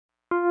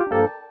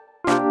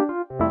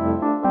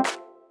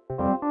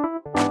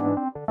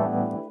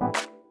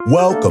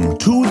Welcome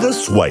to the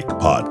Swike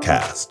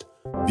Podcast,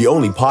 the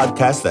only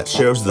podcast that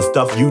shares the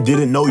stuff you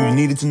didn't know you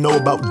needed to know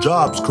about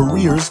jobs,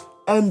 careers,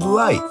 and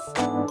life.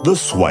 The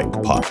Swike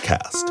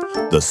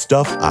Podcast, the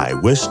stuff I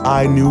wish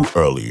I knew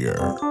earlier.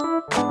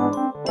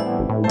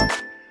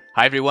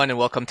 Hi, everyone, and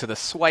welcome to the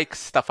Swike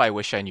Stuff I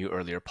Wish I Knew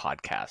Earlier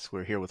podcast.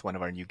 We're here with one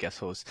of our new guest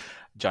hosts,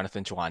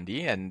 Jonathan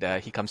Chawandi,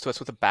 and he comes to us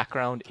with a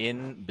background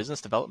in business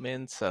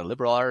development,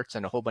 liberal arts,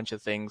 and a whole bunch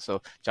of things.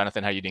 So,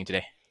 Jonathan, how are you doing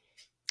today?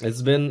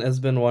 It's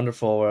been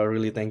wonderful.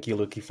 Really thank you,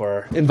 Luki,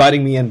 for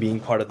inviting me and being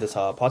part of this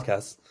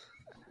podcast.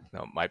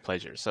 No, my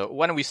pleasure. So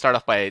why don't we start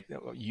off by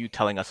you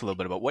telling us a little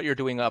bit about what you're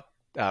doing up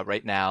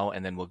right now,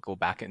 and then we'll go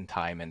back in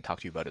time and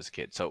talk to you about as a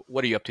kid. So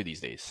what are you up to these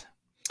days?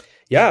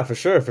 Yeah, for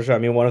sure. I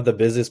mean, one of the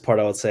busiest part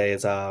I would say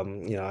is, I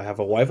have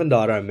a wife and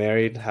daughter. I'm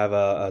married, have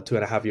a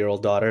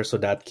 2.5-year-old daughter. So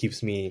that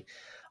keeps me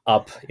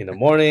up in the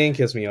morning,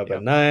 keeps me up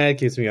at night,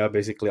 keeps me up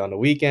basically on the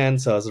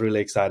weekend. So it's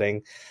really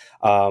exciting.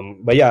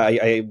 But yeah,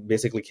 I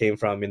basically came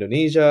from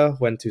Indonesia,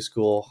 went to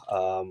school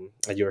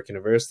at York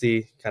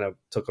University, kind of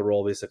took a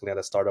role basically at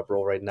a startup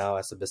role right now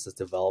as a business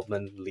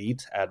development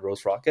lead at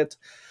Rose Rocket.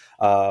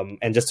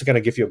 And just to kind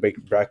of give you a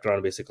big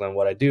background basically on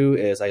what I do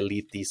is I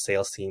lead the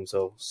sales team.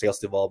 So sales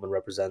development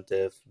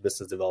representative,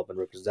 business development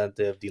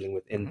representative, dealing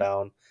with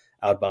inbound,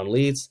 outbound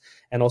leads,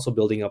 and also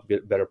building up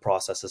better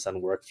processes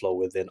and workflow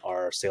within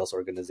our sales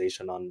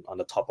organization on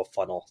the top of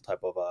funnel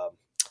type of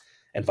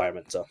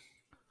environment. So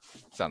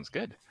sounds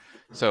good.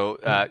 So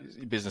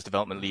business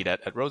development lead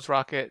at Rose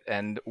Rocket.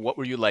 And what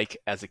were you like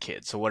as a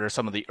kid? So what are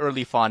some of the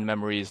early fond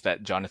memories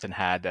that Jonathan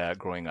had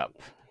growing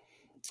up?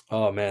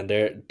 Oh man,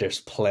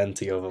 there's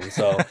plenty of them.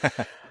 So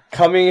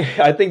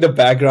I think the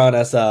background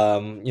as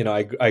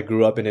I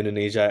grew up in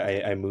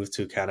Indonesia. I moved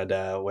to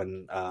Canada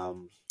when I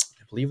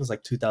believe it was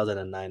like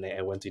 2009.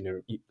 I went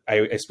to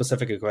I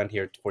specifically went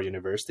here for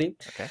university.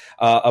 Okay.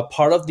 A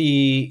part of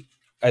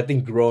I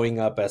think growing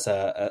up as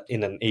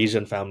in an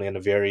Asian family and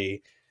a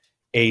very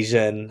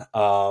Asian,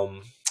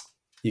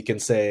 you can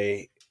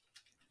say,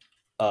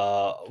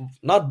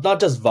 not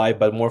just vibe,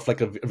 but more of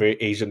like a very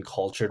Asian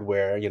cultured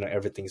where,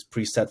 everything's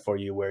preset for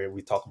you, where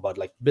we talk about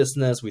like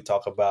business, we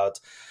talk about,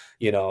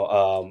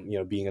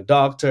 being a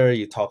doctor,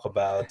 you talk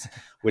about,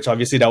 which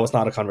obviously that was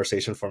not a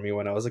conversation for me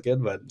when I was a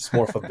kid, but it's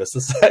more of a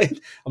business side.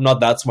 I'm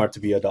not that smart to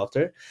be a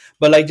doctor,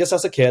 but like just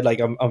as a kid, like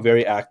I'm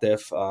very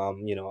active.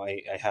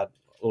 I had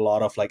a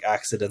lot of like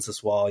accidents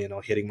as well,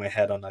 hitting my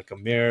head on like a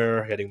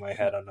mirror, hitting my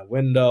head on a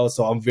window.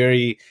 So I'm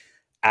very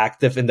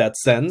active in that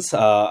sense.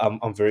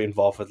 I'm very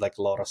involved with like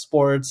a lot of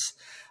sports.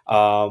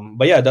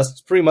 But yeah, that's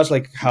pretty much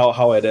like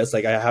how it is.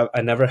 Like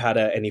I never had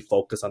any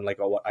focus on like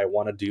what I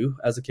want to do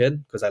as a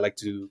kid, because I like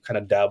to kind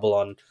of dabble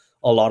on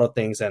a lot of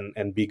things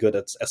and be good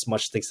at as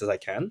much things as I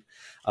can.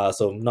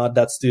 So not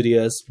that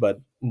studious, but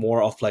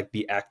more of like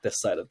the active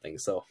side of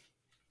things. So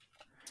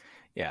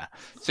yeah.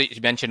 So you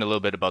mentioned a little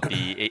bit about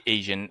the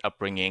Asian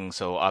upbringing.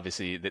 So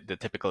obviously the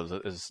typical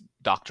is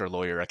doctor,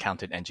 lawyer,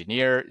 accountant,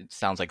 engineer. It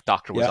sounds like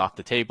doctor was off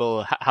the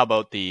table. How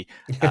about the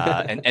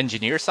an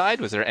engineer side?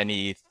 Was there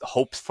any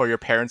hopes for your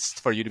parents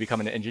for you to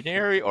become an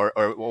engineer, or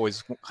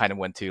always kind of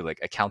went to like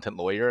accountant,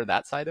 lawyer,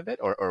 that side of it?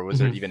 Or was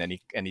there even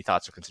any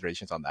thoughts or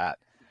considerations on that?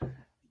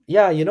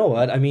 Yeah, you know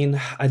what? I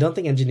mean, I don't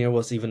think engineer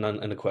was even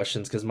on the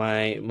questions, because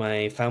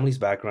my family's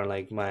background,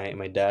 like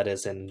my dad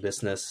is in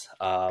business,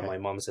 my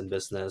mom's in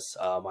business,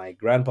 my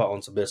grandpa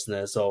owns a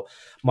business, so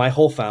my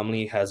whole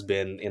family has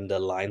been in the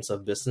lines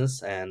of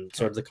business, and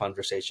sort of the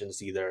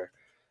conversations either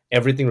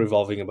everything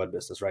revolving about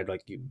business, right?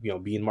 Like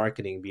be in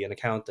marketing, be an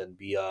accountant,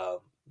 be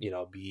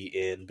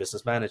in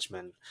business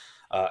management,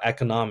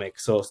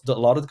 economics. So a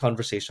lot of the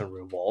conversation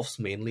revolves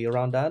mainly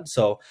around that.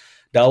 So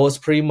that was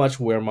pretty much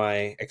where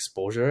my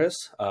exposure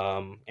is.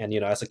 And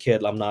as a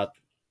kid, I'm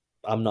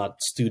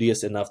not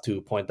studious enough to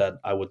a point that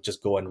I would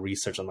just go and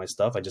research on my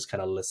stuff. I just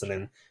kind of listen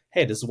and,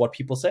 hey, this is what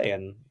people say,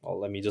 and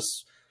let me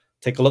just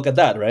take a look at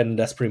that, right? And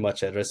that's pretty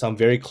much it. Right? So I'm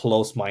very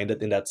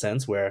close-minded in that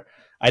sense, where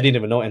I didn't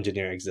even know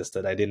engineering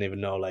existed. I didn't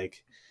even know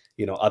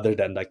other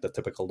than like the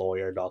typical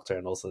lawyer, doctor,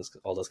 and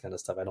all this kind of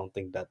stuff. I don't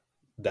think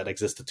that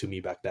existed to me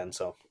back then.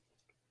 So,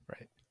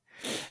 right.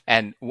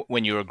 And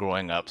when you were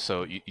growing up,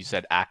 so you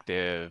said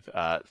active,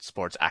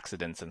 sports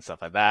accidents and stuff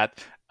like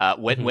that.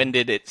 When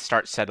did it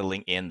start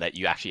settling in that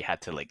you actually had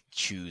to like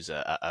choose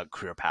a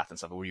career path and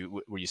stuff? Were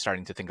you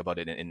starting to think about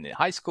it in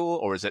high school,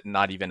 or is it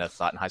not even a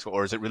thought in high school,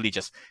 or is it really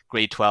just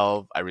grade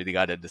 12? I really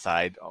got to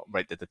decide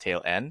right at the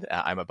tail end.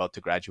 I'm about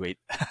to graduate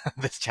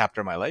this chapter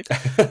of my life.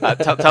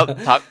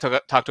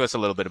 Talk to us a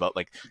little bit about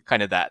like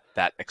kind of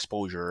that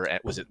exposure.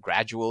 Was it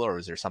gradual, or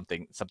was there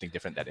something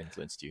different that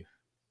influenced you?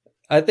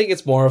 I think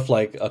it's more of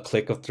like a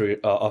click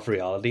of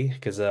reality,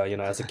 because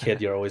as a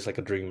kid you're always like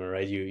a dreamer,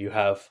 right? You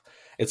have,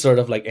 it's sort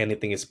of like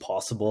anything is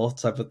possible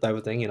type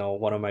of thing.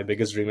 One of my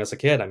biggest dreams as a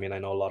kid, I mean, I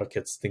know a lot of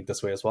kids think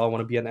this way as well. I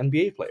want to be an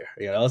NBA player,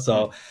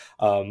 so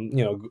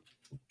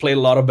played a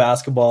lot of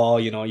basketball,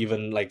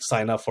 even like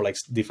sign up for like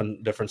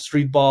different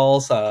street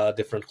balls,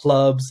 different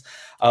clubs,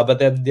 but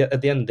then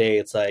at the end of the day,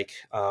 it's like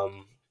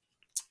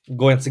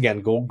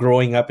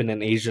growing up in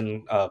an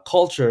Asian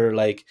culture,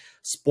 like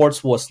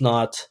sports was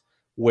not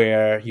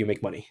where you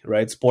make money,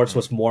 right? Sports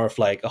was more of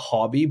like a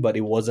hobby, but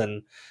it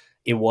wasn't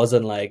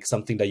like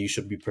something that you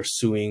should be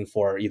pursuing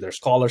for either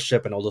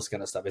scholarship and all this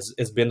kind of stuff.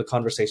 It's been a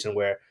conversation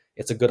where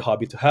it's a good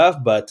hobby to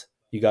have, but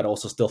you got to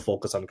also still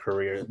focus on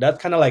career. That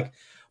kind of like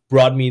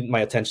brought me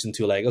my attention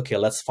to like, okay,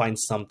 let's find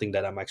something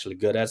that I'm actually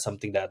good at,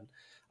 something that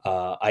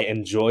I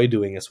enjoy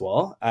doing as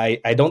well. I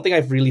don't think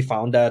I've really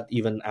found that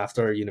even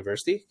after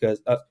university,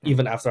 because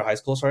even after high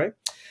school, sorry.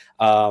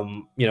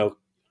 You know,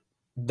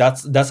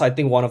 that's I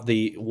think one of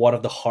the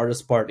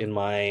hardest part in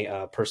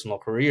my personal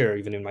career,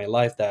 even in my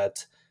life,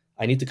 that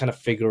I need to kind of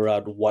figure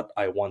out what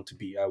I want to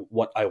be,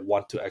 what I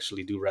want to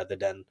actually do, rather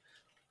than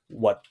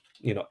what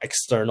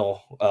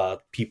external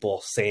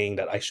people saying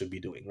that I should be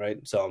doing, right?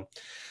 So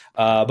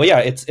but yeah,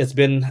 it's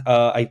been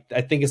I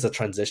think it's a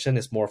transition.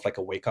 It's more of like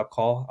a wake up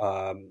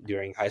call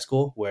during high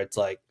school, where it's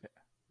like,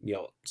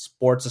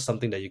 sports is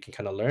something that you can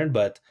kind of learn,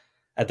 but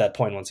at that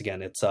point, once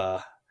again, it's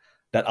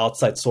that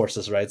outside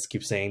sources, right,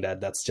 keep saying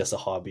that that's just a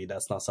hobby,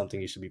 that's not something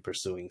you should be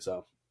pursuing.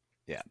 So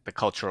Yeah, the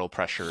cultural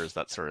pressures,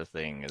 that sort of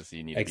thing, is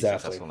you need to be exactly.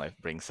 successful in life,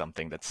 bring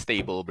something that's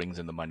stable, brings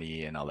in the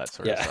money, and all that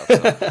sort of Yeah.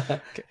 stuff. So,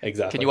 can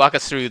Exactly. you walk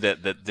us through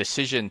the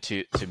decision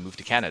to move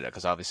to Canada?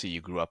 Because obviously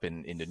you grew up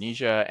in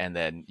Indonesia, and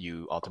then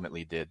you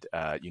ultimately did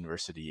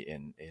university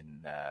in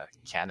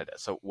Canada.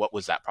 So, what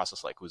was that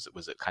process like? Was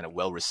it kind of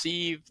well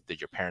received?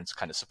 Did your parents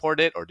kind of support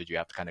it, or did you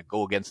have to kind of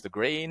go against the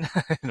grain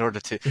in order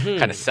to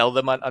kind of Mhm. sell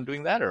them on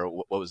doing that, or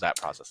what was that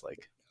process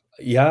like?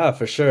 Yeah,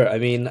 for sure. I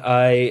mean,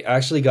 I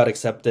actually got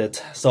accepted.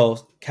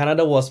 So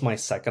Canada was my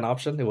second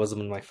option. It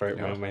wasn't my first,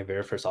 No. my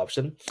very first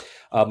option.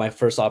 My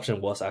first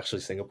option was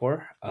actually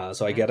Singapore.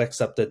 So I Mhm. got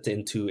accepted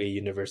into a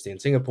university in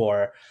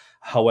Singapore.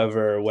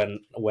 However,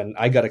 when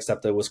I got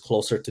accepted, it was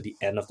closer to the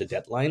end of the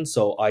deadline.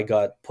 So I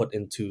got put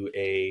into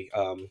a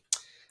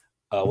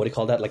what do you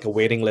call that? Like a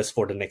waiting list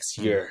for the next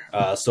Mm. year.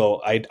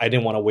 So I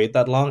didn't want to wait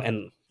that long,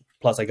 and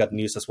plus I got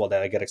news as well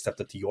that I get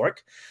accepted to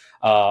York.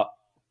 Uh,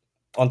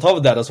 on top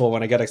of that as well,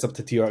 when I got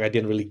accepted to York, I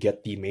didn't really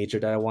get the major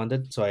that I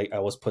wanted. So I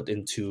was put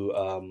into,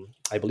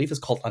 I believe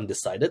it's called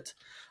undecided,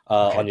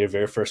 on Okay. your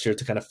very first year,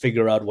 to kind of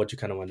figure out what you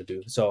kind of want to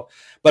do. So,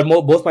 but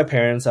both my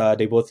parents,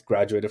 they both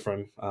graduated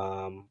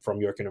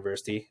from York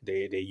University.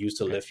 They used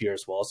to Okay. live here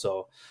as well.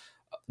 So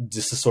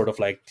this is sort of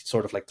like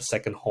the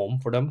second home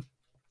for them.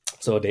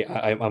 So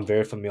I'm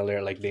very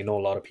familiar. Like they know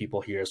a lot of people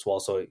here as well.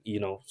 So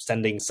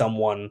sending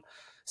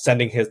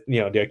his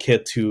their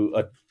kid to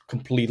a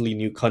completely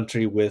new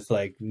country with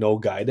like no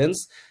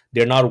guidance,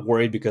 they're not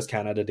worried, because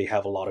Canada, they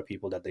have a lot of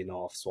people that they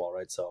know of as well,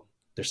 right? So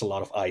there's a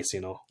lot of eyes,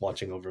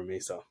 watching over me.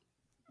 So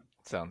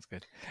Sounds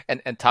good. And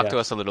talk yeah. to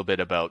us a little bit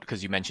about,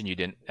 because you mentioned you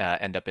didn't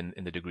end up in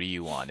the degree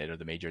you wanted, or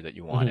the major that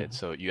you wanted. Mhm.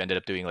 So you ended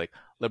up doing like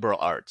liberal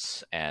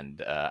arts,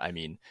 and I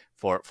mean,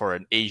 for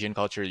an Asian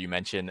culture, you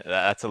mentioned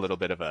that's a little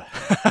bit of a,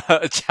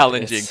 a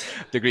challenging It's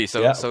degree.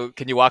 So yeah. so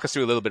can you walk us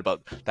through a little bit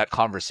about that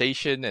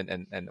conversation,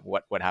 and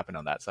what happened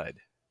on that side?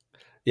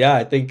 Yeah,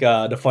 I think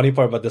the funny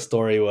part about this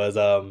story was,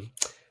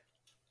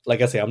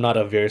 like I say, I'm not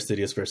a very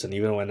studious person.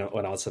 Even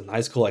when I was in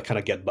high school, I kind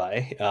of get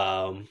by,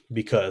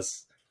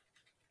 because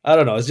I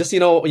don't know. It's just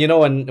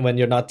when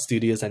you're not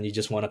studious and you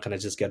just want to kind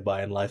of just get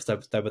by in life,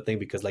 type of thing,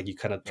 because like you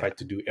kind of try Yeah.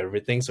 to do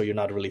everything, so you're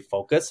not really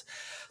focused.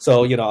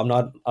 So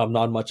I'm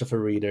not much of a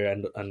reader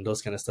and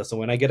those kind of stuff. So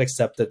when I get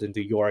accepted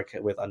into York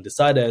with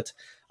undecided,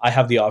 I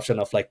have the option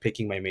of like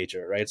picking my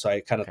major, right? So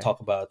I kind of Okay.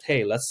 talk about,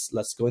 hey, let's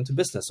go into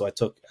business. So I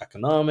took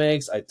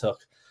economics. I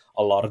took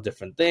a lot of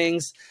different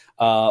things,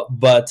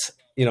 but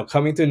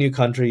coming to a new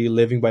country,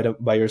 living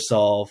by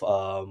yourself,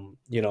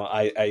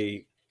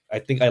 I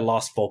think I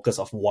lost focus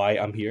of why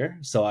I'm here.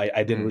 So I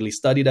didn't Mm. really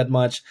study that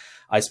much.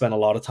 I spent a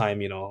lot of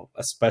time,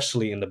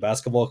 especially in the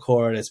basketball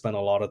court. I spent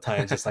a lot of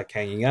time just like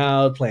hanging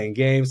out, playing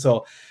games.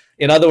 So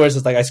in other words,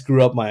 it's like I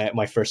screw up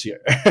my first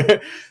year.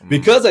 Mm.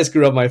 Because I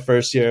screwed up my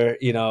first year,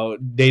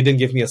 they didn't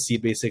give me a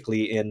seat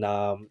basically in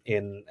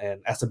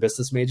as a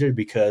business major,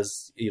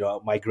 because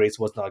my grades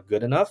was not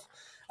good enough.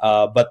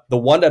 But the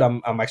one that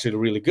I'm actually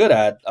really good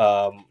at,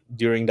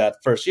 during that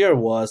first year,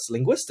 was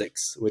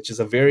linguistics, which is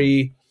a Mm.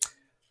 very,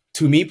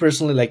 to me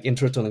personally, like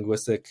intro to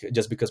linguistic,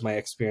 just because my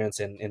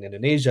experience in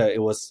Indonesia, it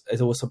was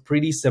a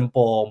pretty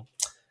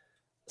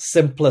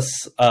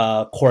simplest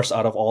course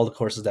out of all the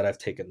courses that I've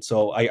taken.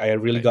 So I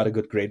really Right. got a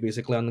good grade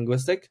basically on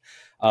linguistic.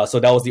 So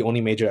that was the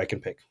only major I can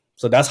pick.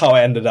 So that's how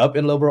I ended up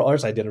in liberal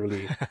arts. I didn't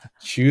really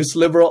choose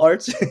liberal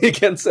arts, you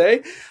can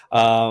say.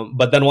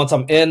 But then once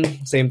I'm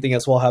in, same thing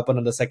as well happened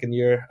in the second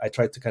year. I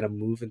tried to kind of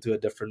move into a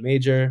different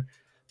major,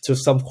 to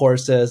some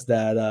courses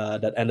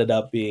that ended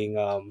up being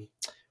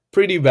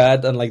pretty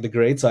bad on like the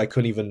grade, so I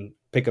couldn't even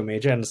pick a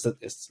major. And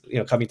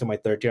coming to my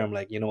third year, I'm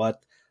like, you know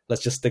what?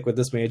 Let's just stick with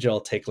this major. I'll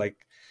take like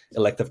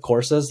elective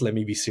courses. Let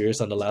me be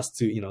serious on the last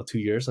 2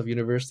 years of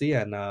university,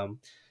 and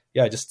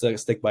yeah, just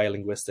stick by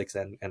linguistics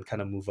and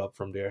kind of move up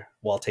from there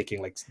while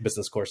taking like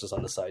business courses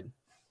on the side.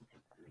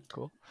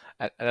 Cool.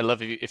 And I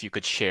love if you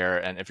could share,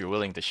 and if you're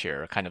willing to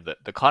share, kind of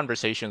the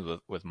conversations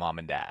with mom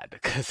and dad,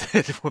 because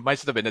it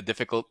might have been a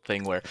difficult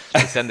thing where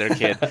they send their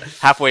kid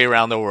halfway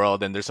around the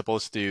world and they're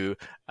supposed to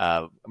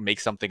make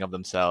something of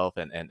themselves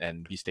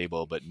and be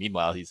stable. But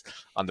meanwhile, he's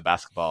on the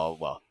basketball,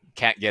 well,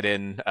 can't get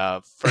in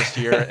first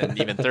year and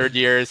even third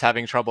year is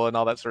having trouble and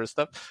all that sort of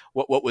stuff.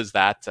 What was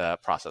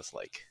that process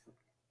like?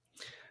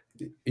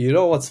 You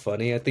know what's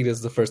funny? I think this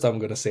is the first time I'm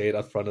going to say it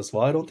up front as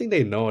well. I don't think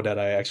they know that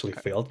I actually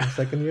failed my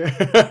second year.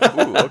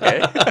 Ooh, okay.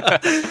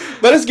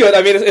 But it's good.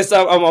 I mean,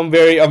 I'm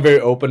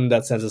very open in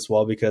that sense as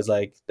well, because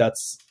like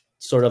that's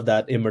sort of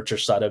that immature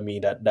side of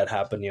me that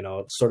happened. You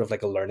know, sort of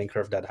like a learning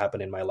curve that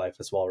happened in my life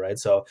as well, right?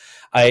 So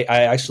I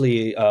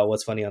actually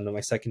what's funny, on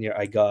my second year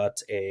I got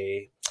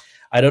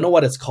I don't know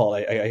what it's called.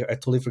 I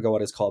totally forgot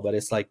what it's called, but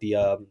it's like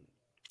the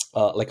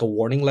like a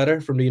warning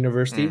letter from the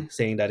university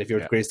saying that if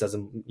your grades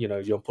doesn't, you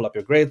don't pull up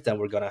your grades, then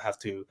we're gonna have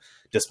to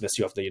dismiss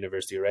you off the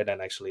university, right?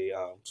 And actually,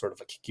 sort of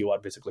like kick you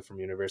out basically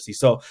from university.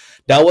 So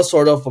that was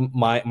sort of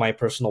my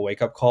personal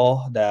wake up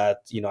call that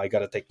I got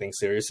to take things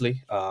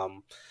seriously.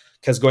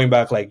 Because going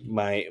back, like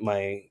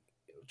my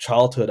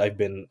childhood, I've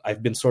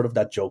been sort of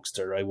that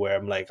jokester, right? Where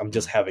I'm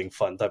just having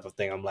fun type of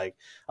thing. I'm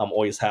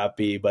always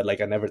happy, but like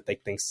I never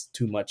take things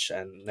too much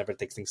and never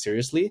take things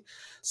seriously.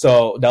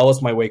 So that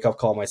was my wake up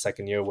call my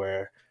second year,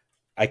 where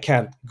I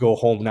can't go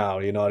home now,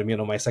 you know what I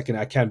mean? On my second,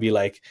 I can't be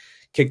like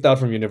kicked out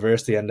from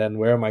university and then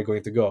where am I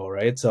going to go,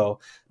 right? So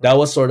that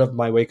was sort of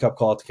my wake up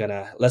call to kind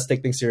of, let's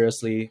take things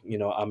seriously.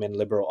 I'm in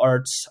liberal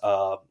arts.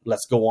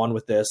 Let's go on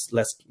with this.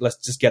 Let's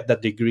just get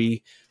that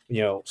degree,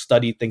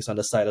 study things on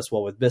the side as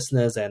well with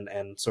business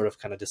and sort of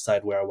kind of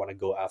decide where I want to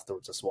go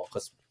afterwards as well.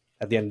 Because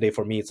at the end of the day,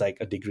 for me, it's like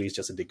a degree is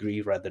just a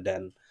degree rather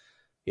than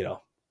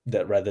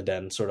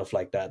sort of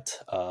like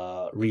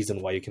that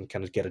reason why you can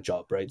kind of get a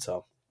job, right?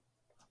 So.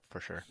 For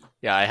sure.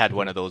 Yeah, I had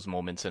one of those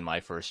moments in my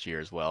first year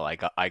as well. I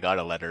got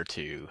a letter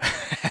too.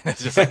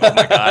 It's just like, oh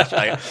my gosh,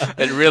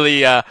 it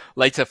really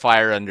lights a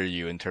fire under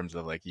you in terms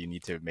of like you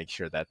need to make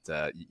sure that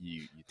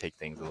you take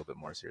things a little bit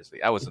more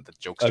seriously. I wasn't the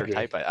jokester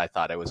type. I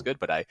thought I was good,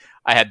 but I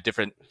had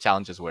different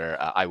challenges where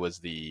I was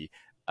the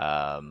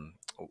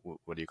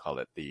what do you call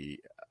it? The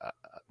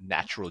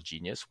natural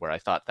genius, where I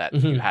thought that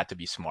you had to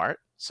be smart.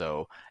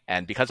 So,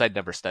 and because I'd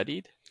never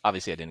studied,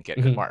 obviously I didn't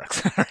get good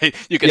marks, right?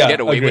 You can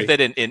get away with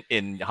it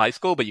in high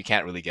school, but you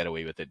can't really get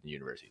away with it in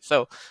university.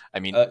 So,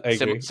 I mean,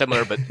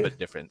 similar, but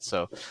different.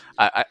 So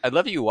I'd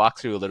love you walk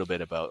through a little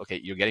bit about,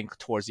 okay, you're getting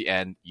towards the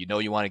end, you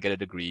want to get a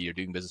degree, you're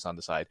doing business on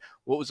the side.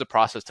 What was the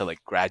process to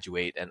like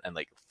graduate and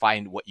like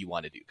find what you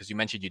want to do? Because you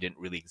mentioned you didn't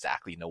really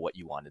exactly know what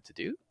you wanted to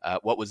do.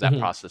 What was that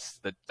process,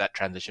 that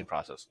transition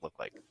process look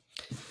like?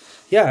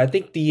 Yeah, I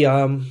think the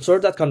sort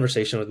of that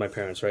conversation with my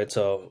parents, right?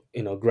 So,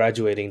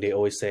 graduating, they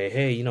always say,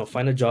 hey,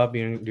 find a job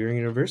during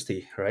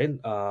university, right?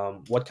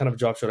 What kind of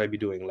job should I be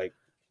doing? Like,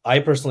 I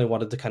personally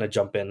wanted to kind of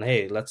jump in,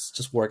 hey, let's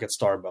just work at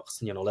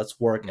Starbucks, let's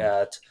work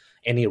at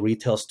any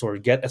retail store,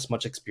 get as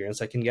much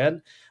experience I can get.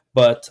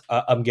 But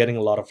I'm getting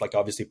a lot of like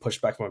obviously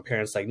pushback from my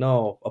parents, like,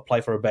 no,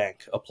 apply for a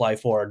bank, apply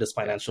for this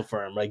financial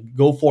firm, like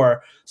go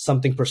for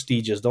something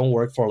prestigious. Don't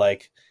work for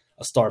like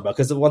a Starbucks.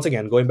 Because once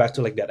again, going back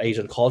to like that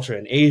Asian culture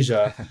in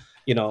Asia,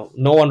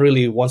 no one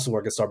really wants to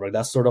work at Starbucks.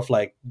 That's sort of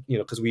like,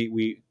 because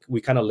we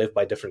kind of live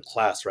by different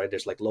class, right?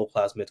 There's like low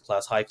class, mid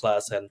class, high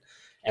class,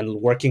 and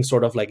working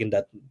sort of like in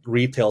that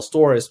retail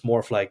store is more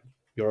of like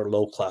you're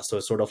low class. So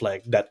it's sort of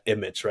like that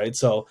image, right?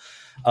 So,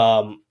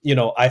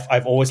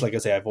 I've always, like I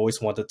say, I've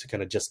always wanted to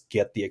kind of just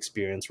get the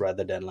experience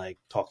rather than like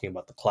talking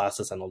about the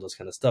classes and all those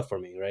kind of stuff for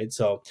me, right?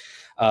 So,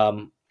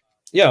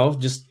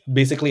 just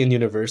basically in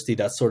university,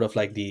 that's sort of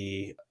like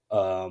the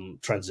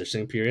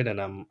transitioning period.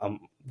 And I'm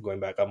going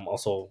back, I'm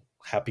also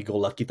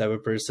happy-go-lucky type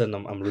of person.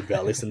 I'm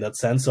rebellious in that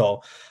sense.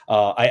 So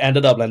I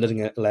ended up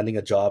landing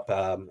a job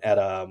at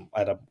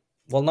a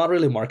well, not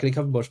really a marketing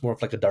company, but more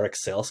of like a direct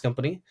sales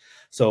company.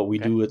 So we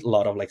do a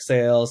lot of like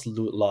sales,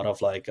 do a lot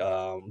of like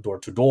door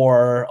to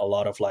door, a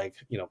lot of like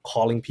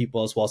calling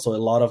people as well. So a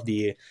lot of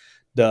the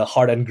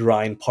hard and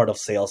grind part of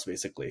sales,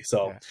 basically.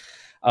 So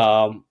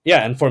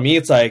and for me,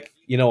 it's like,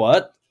 you know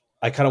what?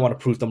 I kind of want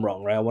to prove them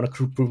wrong, right? I want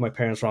to prove my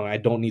parents wrong. I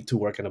don't need to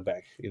work in a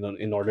bank,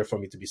 in order for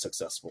me to be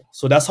successful.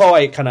 So that's how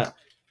I kind of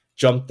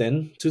jumped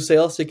into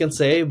sales, you can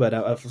say. But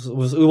it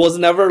was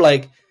never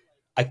like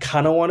I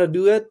kind of want to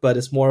do it, but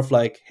it's more of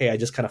like, hey, I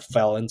just kind of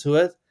fell into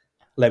it.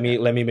 Let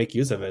me make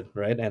use of it,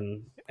 right?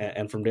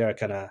 And from there, I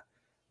kind of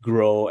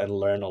grow and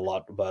learn a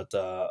lot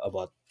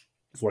about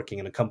working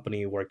in a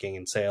company, working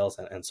in sales,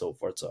 and so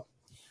forth. So.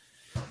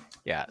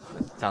 Yeah,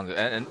 sounds good.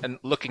 And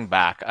looking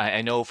back,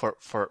 I know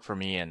for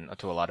me and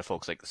to a lot of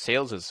folks, like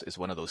sales is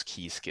one of those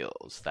key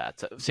skills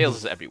that sales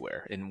is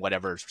everywhere in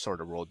whatever sort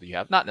of role that you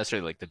have. Not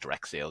necessarily like the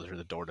direct sales or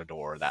the door to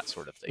door, that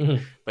sort of thing,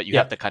 but you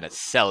have to kind of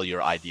sell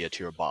your idea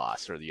to your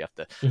boss, or you have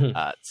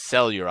to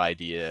sell your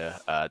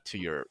idea to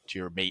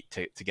your mate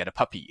to get a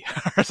puppy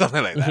or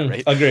something like that,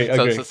 right? Agree.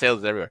 So sales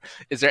is everywhere.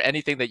 Is there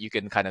anything that you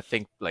can kind of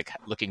think, like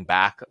looking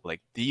back,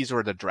 like these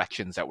were the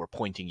directions that were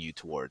pointing you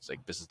towards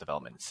like business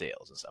development and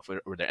sales and stuff?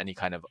 Were there any any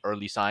kind of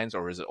early signs,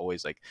 or is it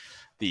always like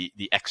the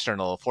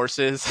external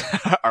forces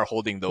are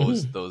holding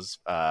those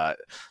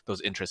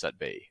interests at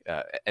bay?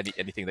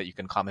 Anything that you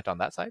can comment on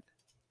that side?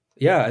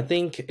 Yeah, I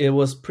think it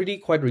was pretty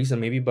quite recent,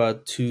 maybe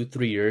about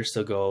 2-3 years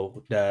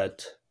ago,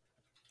 that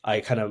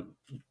I kind of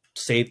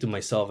say to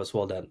myself as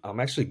well that I'm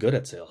actually good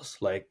at sales.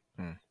 Like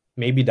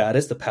maybe that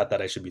is the path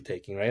that I should be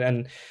taking, right?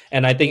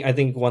 And I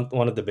think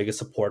one of the biggest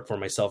support for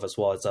myself as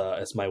well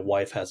as my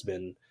wife has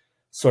been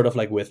sort of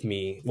like with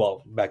me.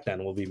 Well, back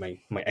then will be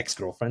my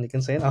ex-girlfriend, you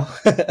can say now.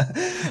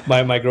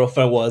 My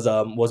girlfriend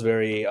was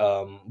very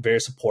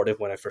supportive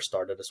when I first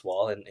started as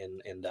well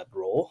in that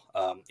role.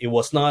 It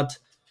was not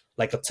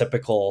like a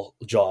typical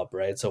job,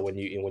 right? So when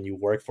you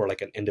work for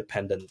like an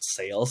independent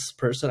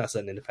salesperson, as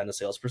an independent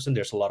salesperson,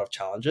 there's a lot of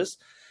challenges,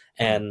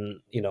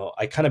 and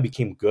I kind of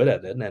became good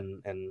at it,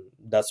 and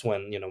that's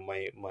when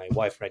my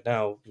wife right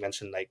now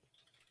mentioned like,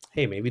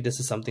 hey, maybe this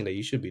is something that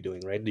you should be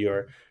doing, right?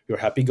 You're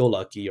happy go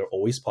lucky, you're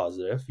always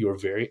positive, you're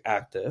very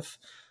active.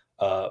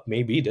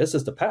 Maybe this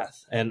is the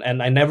path. And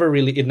it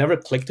never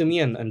clicked to me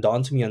and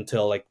dawned to me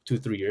until like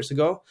 2-3 years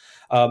ago.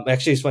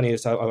 Actually, it's funny,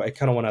 I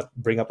kind of want to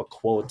bring up a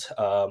quote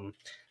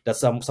that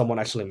someone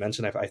actually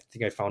mentioned. I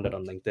think I found it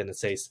on LinkedIn. It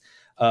says,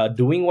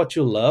 doing what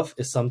you love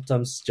is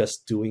sometimes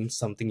just doing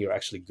something you're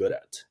actually good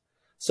at.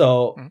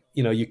 So,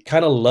 you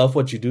kind of love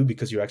what you do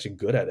because you're actually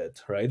good at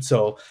it, right?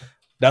 So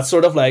that's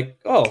sort of like,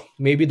 oh,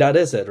 maybe that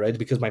is it, right?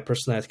 Because my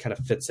personality kind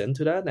of fits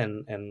into that.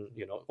 And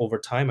over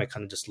time, I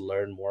kind of just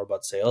learn more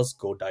about sales,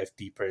 go dive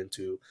deeper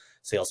into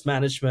sales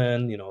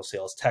management,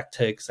 sales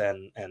tactics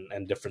and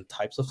different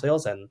types of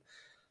sales, and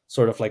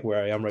sort of like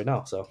where I am right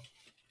now. So.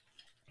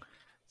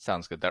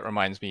 Sounds good. That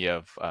reminds me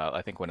of,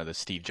 I think, one of the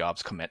Steve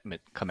Jobs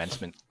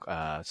commencement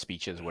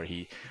speeches where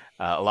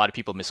a lot of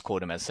people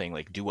misquote him as saying,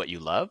 like, do what you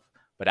love.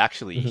 But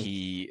actually,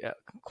 he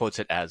quotes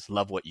it as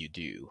love what you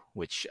do,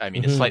 which, I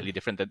mean, is slightly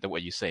different than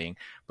what you're saying.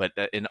 But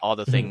in all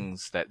the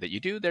things that you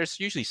do, there's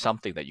usually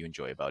something that you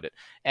enjoy about it.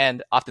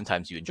 And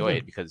oftentimes you enjoy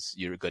it because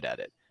you're good at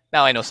it.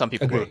 Now, I know some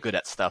people who are good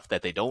at stuff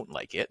that they don't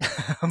like it,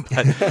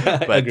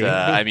 but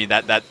I mean,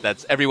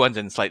 that's everyone's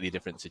in slightly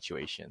different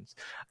situations.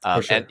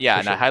 And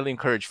I highly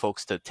encourage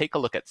folks to take a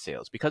look at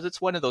sales, because it's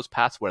one of those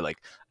paths where, like,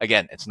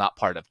 again, it's not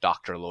part of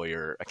doctor,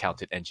 lawyer,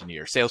 accountant,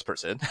 engineer,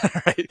 salesperson,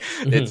 right?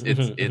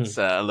 It's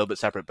a little bit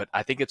separate, but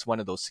I think it's one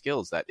of those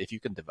skills that if you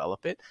can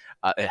develop it,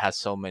 it has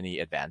so many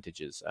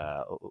advantages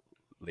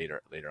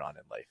later on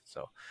in life.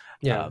 So,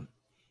 Yeah.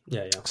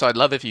 So I'd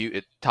love if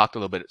you talked a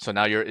little bit. So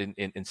now you're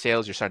in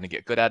sales, you're starting to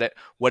get good at it.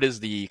 What is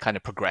the kind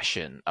of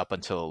progression up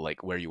until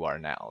like where you are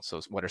now?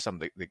 So what are some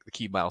of the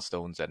key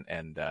milestones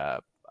and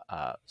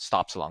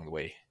stops along the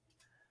way?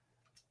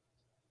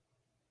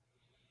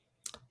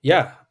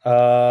 Yeah.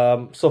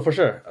 So for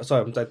sure.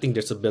 So I think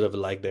there's a bit of a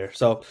lag there.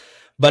 So,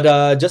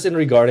 but just in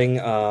regarding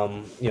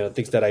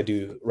things that I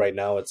do right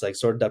now, it's like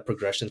sort of that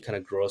progression kind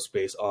of grows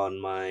based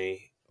on my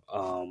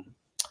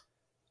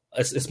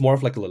it's more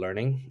of like a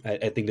learning.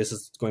 I think this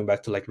is going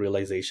back to like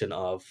realization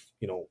of,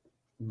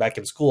 back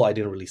in school, I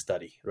didn't really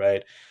study,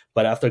 right?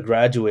 But after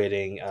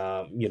graduating,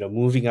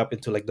 moving up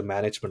into like the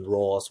management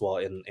role as well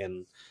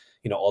in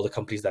all the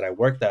companies that I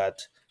worked at,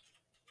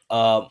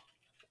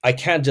 I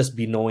can't just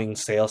be knowing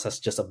sales as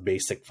just a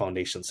basic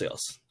foundation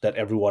sales that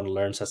everyone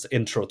learns as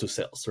intro to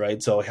sales,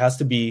 right? So it has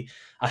to be,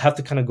 I have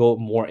to kind of go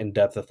more in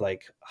depth of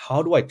like,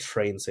 how do I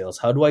train sales?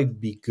 How do I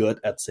be good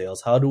at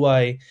sales? How do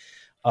I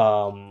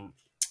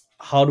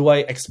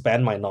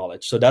expand my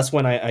knowledge? So that's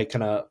when I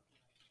kind of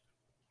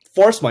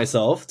force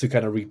myself to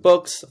kind of read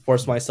books,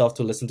 force myself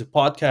to listen to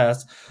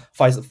podcasts,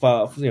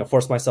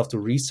 force myself to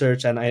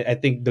research. And I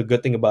think the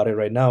good thing about it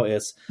right now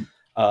is,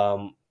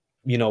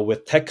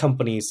 with tech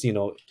companies,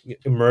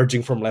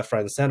 emerging from left,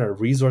 right, and center,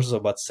 resources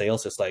about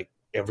sales is like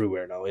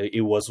everywhere now.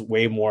 It was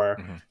way more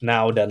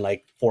now than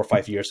like 4 or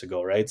 5 years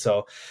ago, right?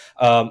 So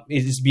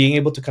it's being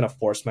able to kind of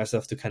force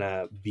myself to kind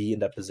of be in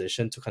that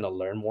position to kind of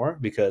learn more,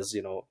 because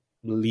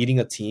leading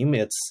a team,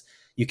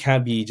 you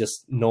can't be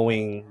just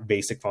knowing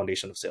basic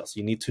foundation of sales.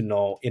 You need to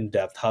know in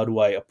depth, how do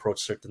I approach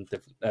certain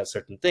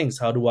things?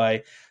 How do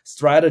I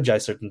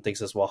strategize certain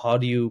things as well? How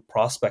do you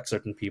prospect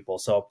certain people?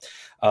 So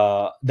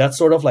that's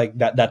sort of like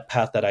that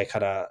path that I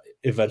kind of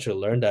eventually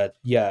learned that,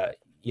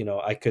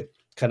 I could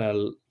kind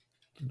of,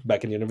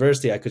 back in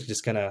university, I could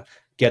just kind of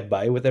get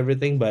by with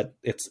everything, but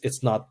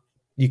it's not.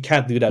 You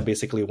can't do that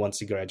basically once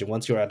you graduate.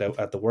 Once you're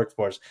at the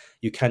workforce,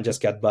 you can't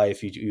just get by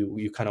if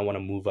you kind of want to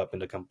move up in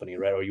the company,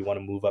 right? Or you want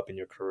to move up in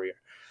your career.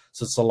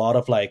 So it's a lot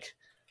of like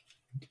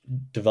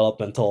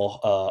developmental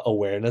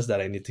awareness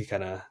that I need to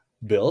kind of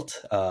build,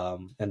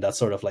 and that's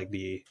sort of like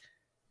the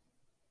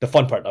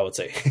fun part, I would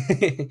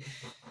say.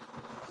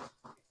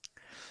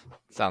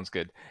 Sounds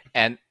good.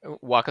 And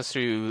walk us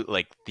through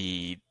like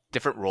the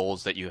different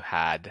roles that you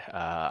had,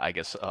 I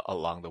guess,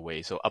 along the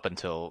way. So up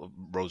until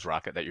Rose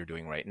Rocket that you're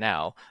doing right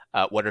now,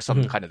 what are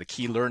some kind of the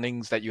key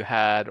learnings that you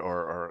had,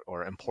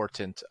 or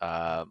important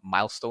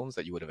milestones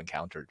that you would have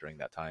encountered during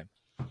that time?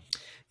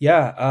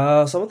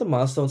 Yeah, some of the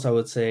milestones I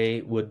would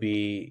say would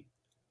be,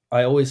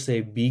 I always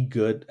say, be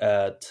good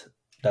at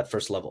that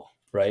first level,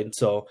 right?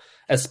 So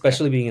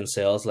especially being in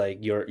sales, like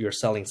you're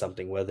selling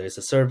something, whether it's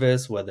a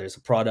service, whether it's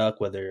a product,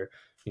 whether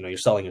you're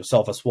selling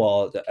yourself as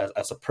well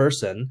as a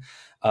person.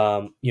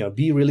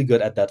 Be really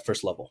good at that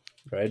first level,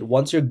 right?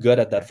 Once you're good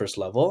at that first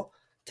level,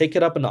 take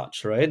it up a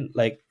notch, right?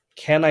 Like,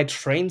 can I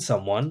train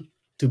someone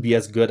to be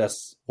as good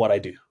as what I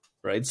do,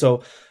 right?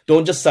 So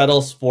don't just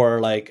settle for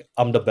like,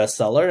 I'm the best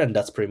seller and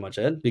that's pretty much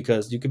it,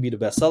 because you could be the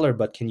best seller,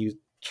 but can you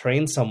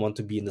train someone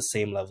to be in the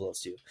same level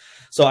as you?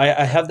 So I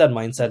have that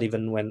mindset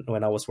even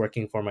when I was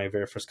working for my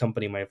very first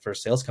company, my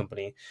first sales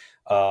company.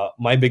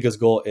 My biggest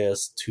goal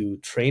is to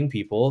train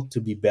people to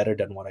be better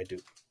than what I do.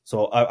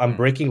 So I'm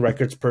breaking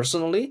records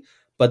personally,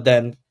 but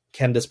then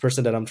can this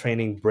person that I'm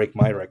training break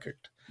my record?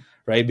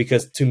 Right?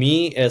 Because to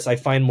me, is I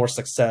find more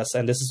success,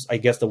 and this is, I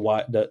guess, the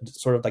why, the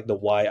sort of like the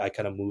why I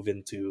kind of move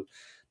into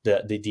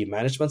the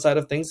management side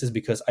of things, is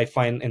because I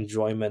find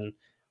enjoyment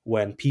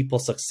when people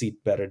succeed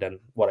better than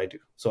what I do.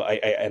 So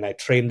I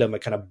train them, I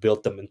kind of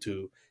built them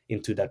into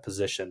that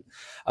position.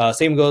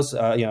 Same goes,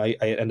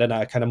 and then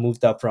I kind of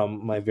moved up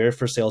from my very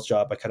first sales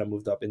job. I kind of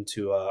moved up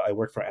into I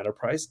worked for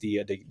Enterprise,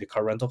 the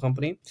car rental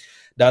company.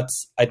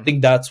 I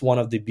think that's one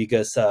of the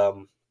biggest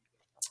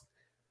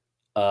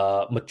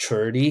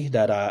maturity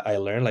that I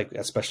learned, like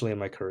especially in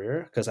my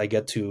career, because I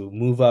get to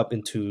move up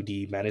into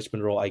the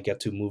management role. I get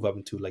to move up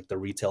into like the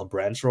retail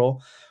branch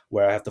role,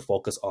 where I have to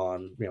focus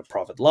on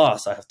profit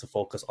loss. I have to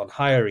focus on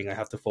hiring. I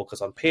have to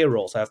focus on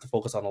payrolls. I have to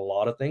focus on a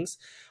lot of things,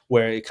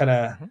 where it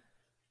kind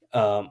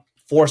of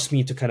forced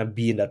me to kind of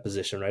be in that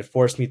position, right?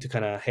 Forced me to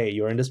kind of, hey,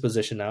 you're in this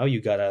position now.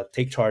 You got to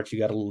take charge. You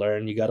got to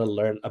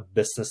learn a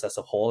business as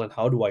a whole, and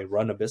how do I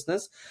run a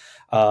business?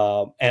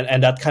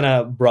 And that kind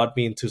of brought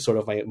me into sort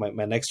of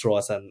my next role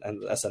as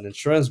an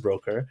insurance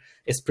broker.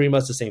 It's pretty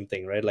much the same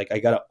thing, right? Like, I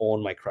got to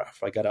own my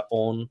craft. I got to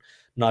own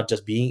not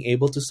just being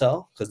able to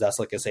sell, because that's,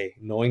 like I say,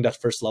 knowing that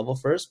first level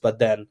first, but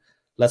then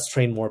let's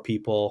train more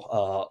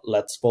people.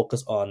 Let's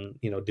focus on,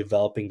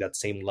 developing that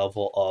same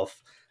level of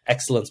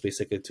excellence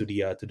basically to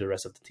the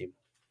rest of the team.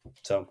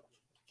 So,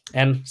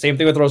 and same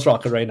thing with Rose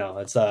Rocket right now.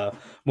 It's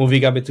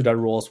moving up into that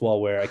role as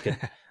well, where I can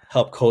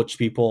help coach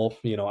people.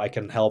 I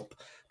can help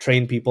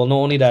train people. Not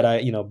only that,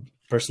 I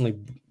personally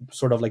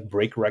sort of like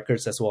break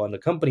records as well in the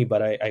company,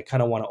 but I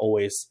kind of want to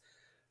always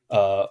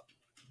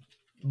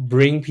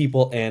bring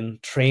people in,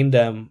 train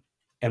them,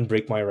 and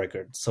break my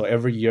record. So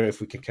every year,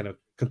 if we can kind of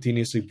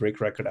continuously break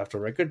record after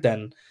record,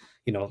 then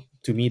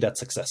to me,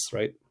 that's success,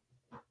 right?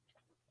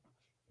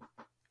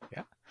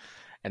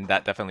 And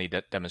that definitely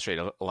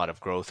demonstrated a lot of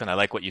growth. And I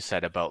like what you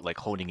said about like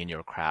honing in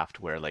your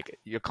craft, where like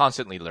you're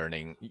constantly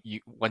learning.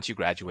 Once you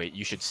graduate,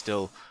 you should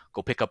still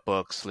go pick up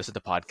books, listen to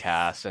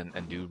podcasts,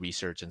 and do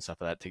research and stuff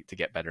like that to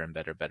get better and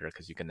better,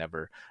 because you can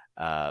never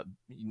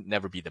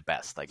be the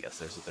best. I guess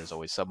there's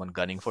always someone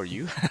gunning for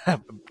you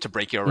to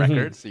break your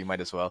record, so you might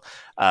as well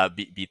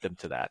beat them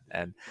to that.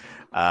 And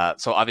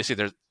so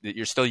obviously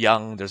you're still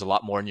young. There's a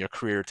lot more in your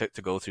career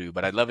to go through,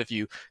 but I'd love if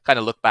you kind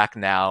of look back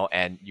now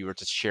and you were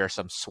to share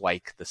some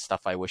SWIKE, the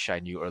stuff I wish I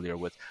knew earlier,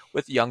 with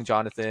young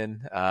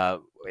Jonathan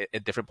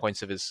at different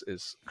points of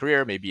his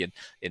career, maybe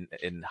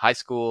in high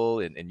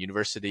school, in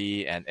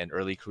university, and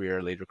early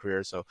career, later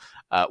career. So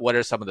what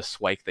are some of the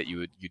SWIKE that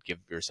you'd give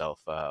yourself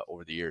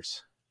over the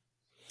years?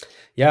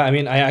 Yeah, I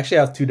mean, I actually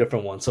have two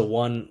different ones. So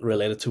one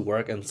related to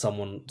work and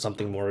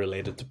something more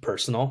related to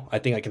personal. I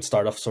think I can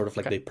start off sort of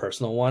like the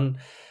personal one.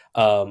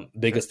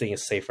 Biggest thing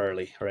is save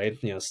early, right?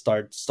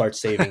 Start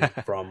saving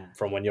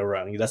from when you're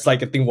running. That's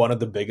like, I think, one of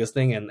the biggest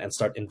thing, and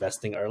start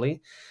investing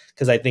early.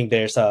 Because I think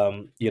there's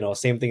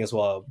same thing as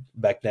well.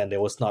 Back then,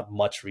 there was not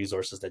much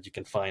resources that you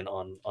can find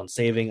on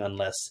saving,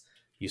 unless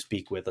you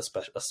speak with a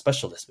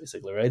specialist,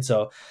 basically, right?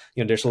 So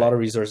there's a lot of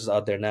resources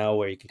out there now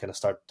where you can kind of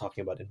start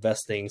talking about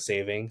investing,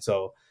 saving.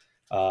 So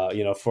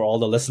for all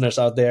the listeners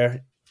out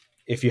there,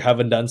 if you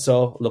haven't done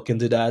so, look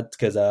into that,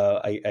 because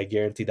I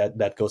guarantee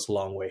that goes a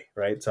long way,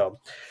 right? So,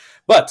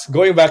 but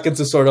going back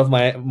into sort of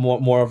my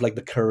more of like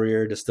the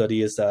career, the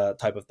studies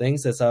type of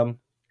things, is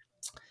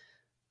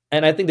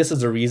and I think this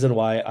is the reason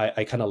why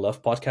I kind of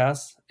love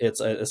podcasts.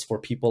 It's for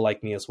people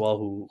like me as well,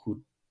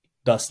 who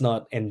does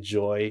not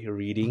enjoy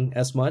reading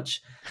as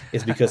much.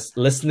 It's because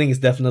listening is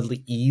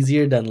definitely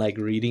easier than like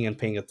reading and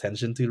paying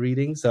attention to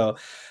reading. So,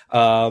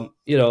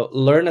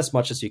 learn as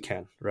much as you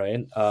can,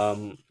 right?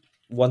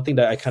 One thing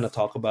that I kind of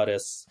talk about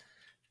is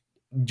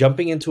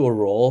jumping into a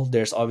role.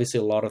 There's obviously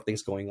a lot of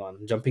things going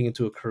on. Jumping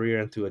into a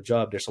career, into a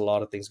job, there's a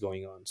lot of things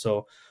going on.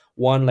 So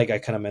one, like I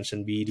kind of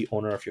mentioned, be the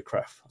owner of your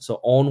craft. So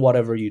own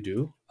whatever you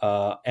do,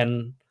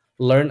 and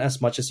learn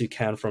as much as you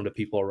can from the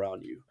people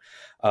around you.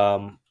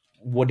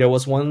 There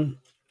was one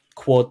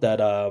quote that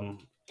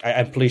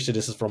I'm pretty sure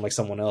this is from like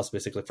someone else,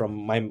 basically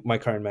from my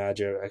current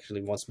manager,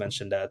 actually once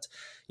mentioned that,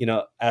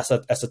 as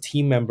a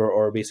team member,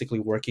 or basically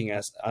working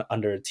as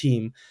under a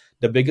team,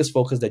 the biggest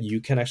focus that you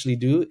can actually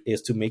do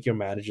is to make your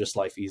manager's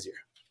life easier,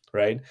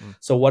 right?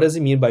 So what does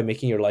it mean by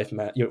making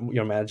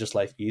your manager's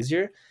life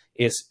easier?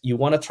 Is you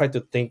want to try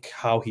to think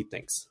how he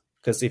thinks.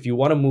 Because if you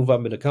want to move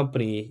up in a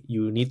company,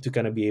 you need to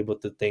kind of be able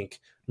to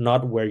think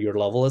not where your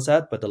level is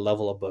at, but the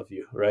level above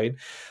you, right?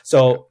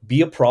 So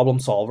be a problem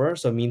solver.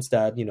 So it means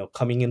that,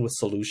 coming in with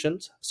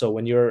solutions. So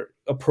when you're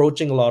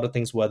approaching a lot of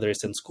things, whether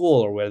it's in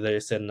school or whether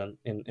it's in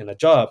a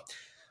job,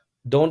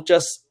 don't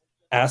just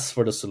ask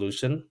for the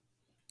solution.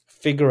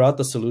 Figure out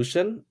the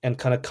solution and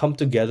kind of come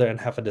together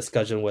and have a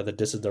discussion whether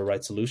this is the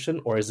right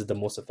solution or is it the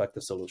most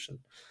effective solution.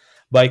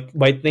 By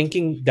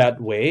thinking that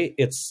way,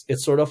 it's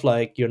sort of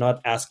like you're not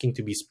asking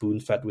to be spoon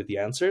fed with the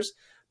answers,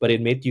 but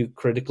it made you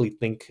critically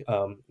think,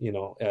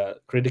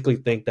 critically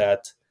think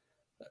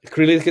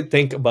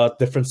about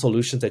different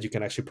solutions that you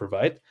can actually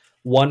provide.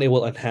 One, it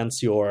will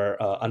enhance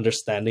your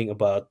understanding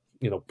about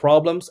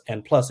problems,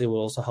 and plus it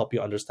will also help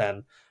you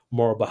understand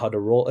more about how the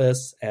role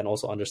is, and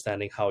also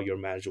understanding how your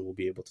manager will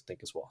be able to think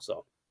as well.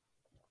 So.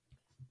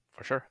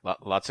 For sure.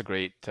 Lots of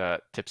great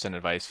tips and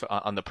advice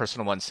on the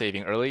personal one,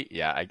 saving early.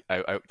 Yeah,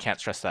 I can't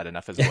stress that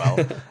enough as well.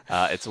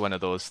 It's one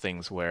of those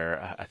things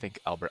where I think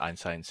Albert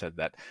Einstein said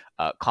that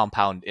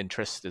compound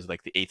interest is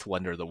like the eighth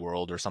wonder of the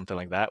world or something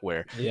like that,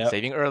 where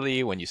saving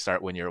early, when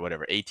you're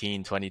whatever,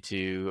 18,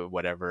 22,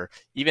 whatever,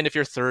 even if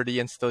you're 30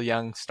 and still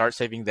young, start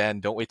saving then.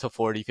 Don't wait till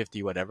 40,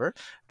 50, whatever.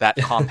 That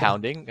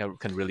compounding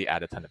can really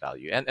add a ton of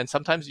value. And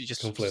sometimes you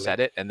just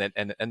set it and then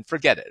and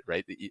forget it,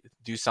 right?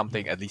 Do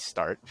something, at least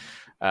start.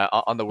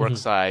 On the work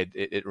side,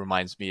 it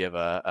reminds me of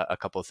a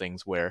couple of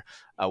things where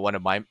one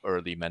of my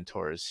early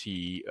mentors,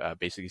 he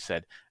basically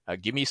said,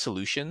 give me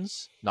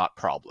solutions, not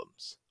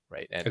problems.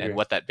 Right. And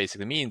what that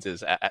basically means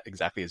is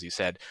exactly as you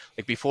said,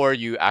 like before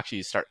you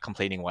actually start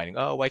complaining, whining,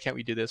 oh, why can't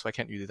we do this? Why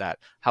can't we do that?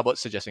 How about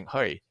suggesting,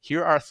 hey,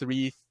 here are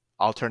 3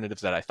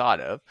 alternatives that I thought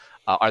of.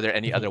 Are there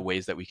any other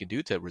ways that we can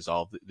do to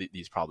resolve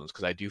these problems?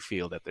 Because I do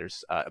feel that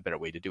there's a better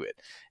way to do it.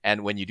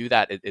 And when you do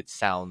that, it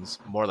sounds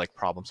more like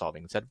problem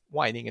solving instead of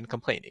whining and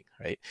complaining,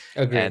 right?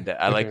 And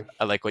I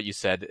like what you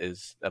said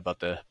is about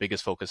the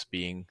biggest focus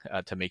being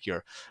to make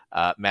your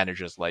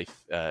manager's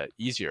life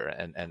easier.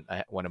 And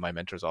one of my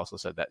mentors also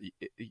said that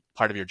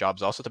part of your job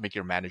is also to make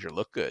your manager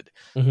look good.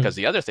 Because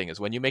the other thing is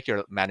when you make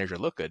your manager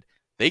look good,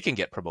 they can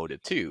get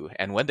promoted too.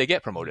 And when they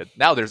get promoted,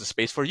 now there's a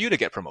space for you to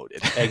get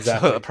promoted.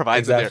 Exactly. So it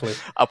provides their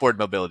upward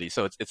mobility.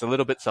 So it's a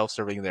little bit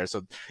self-serving there.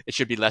 So it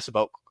should be less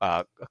about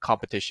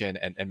competition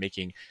and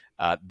making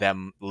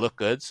them look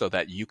good so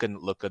that you can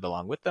look good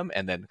along with them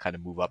and then kind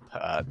of move up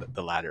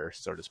the ladder,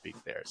 so to speak,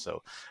 there.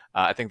 So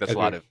I think that's a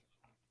lot of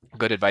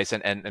good advice.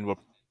 And we'll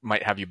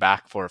might have you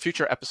back for a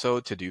future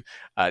episode to do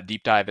a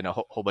deep dive in a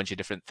whole bunch of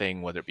different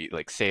things, whether it be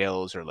like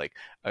sales or like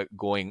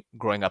growing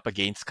up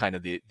against kind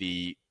of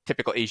the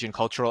typical Asian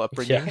cultural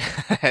upbringing.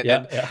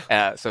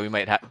 So we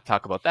might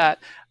talk about that.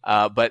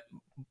 But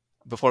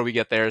before we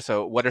get there,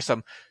 so what are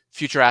some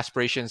future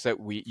aspirations that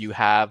you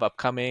have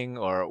upcoming,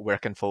 or where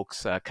can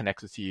folks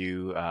connect with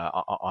you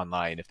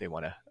online if they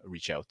want to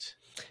reach out?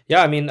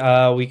 Yeah, I mean,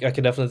 I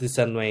can definitely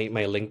send my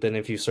LinkedIn.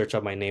 If you search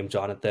up my name,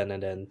 Jonathan,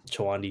 and then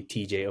Chawandi,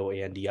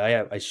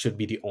 TJOANDI, I should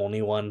be the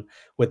only one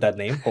with that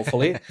name,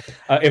 hopefully.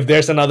 If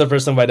there's another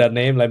person by that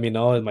name, let me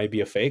know. It might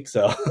be a fake.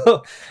 So,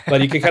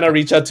 but you can kind of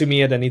reach out to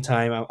me at any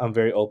time. I'm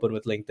very open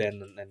with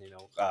LinkedIn, and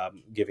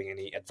giving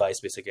any advice,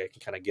 basically, I can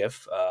kind of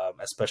give,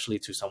 especially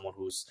to someone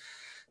who's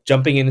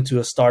jumping into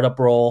a startup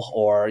role,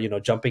 or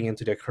jumping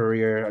into their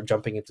career, or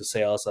jumping into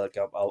sales. Like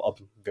I'll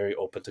be very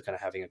open to kind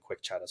of having a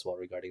quick chat as well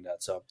regarding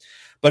that. So,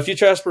 but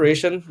future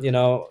aspiration,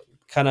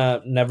 kind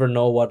of never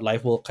know what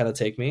life will kind of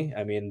take me.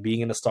 I mean,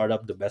 being in a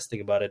startup, the best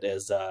thing about it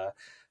is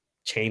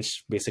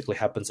change basically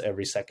happens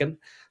every second.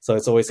 So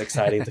it's always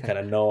exciting to kind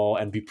of know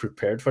and be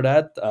prepared for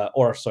that,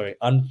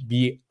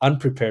 be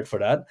unprepared for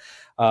that.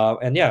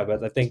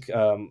 But I think,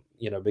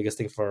 biggest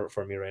thing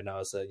for me right now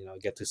is,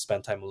 get to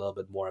spend time a little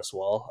bit more as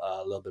well,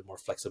 a little bit more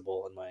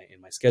flexible in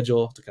my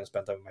schedule to kind of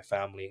spend time with my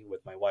family,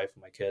 with my wife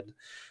and my kid.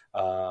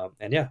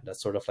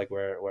 That's sort of like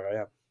where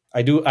I am.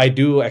 I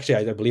do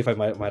actually, I believe I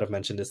might have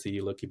mentioned this to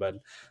you, Lucky, but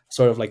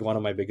sort of like one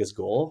of my biggest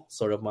goal,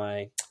 sort of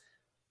my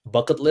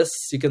bucket list,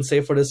 you can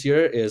say, for this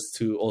year is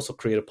to also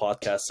create a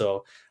podcast.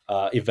 So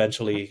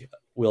eventually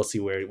we'll see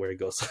where it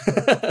goes.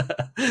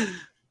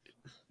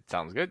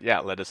 Sounds good. Yeah,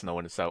 let us know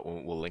when it's out.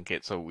 We'll link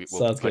it. So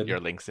we'll put your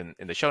links in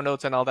the show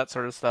notes and all that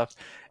sort of stuff.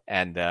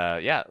 And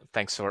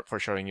thanks for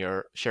sharing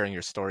your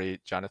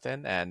story,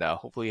 Jonathan. And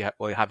hopefully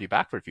we'll have you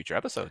back for a future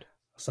episode.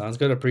 Sounds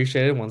good.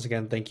 Appreciate it. Once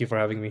again, thank you for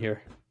having me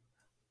here.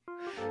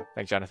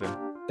 Thanks, Jonathan.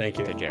 Thank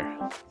you. Take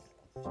care.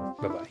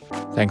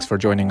 Bye-bye. Thanks for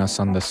joining us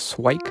on the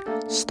Swike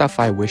Stuff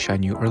I Wish I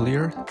Knew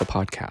Earlier, the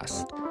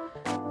podcast.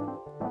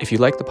 If you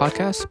like the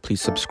podcast,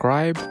 please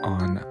subscribe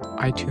on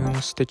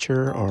iTunes,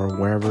 Stitcher, or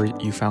wherever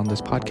you found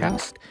this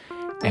podcast.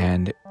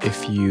 And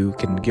if you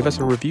can give us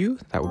a review,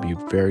 that would be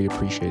very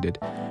appreciated.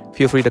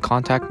 Feel free to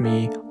contact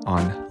me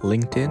on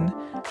LinkedIn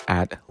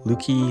at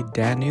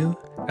Lukidanu,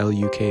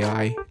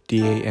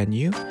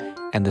 LUKIDANU,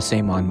 and the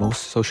same on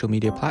most social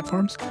media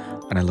platforms.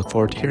 And I look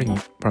forward to hearing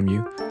from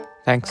you.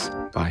 Thanks.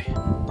 Bye.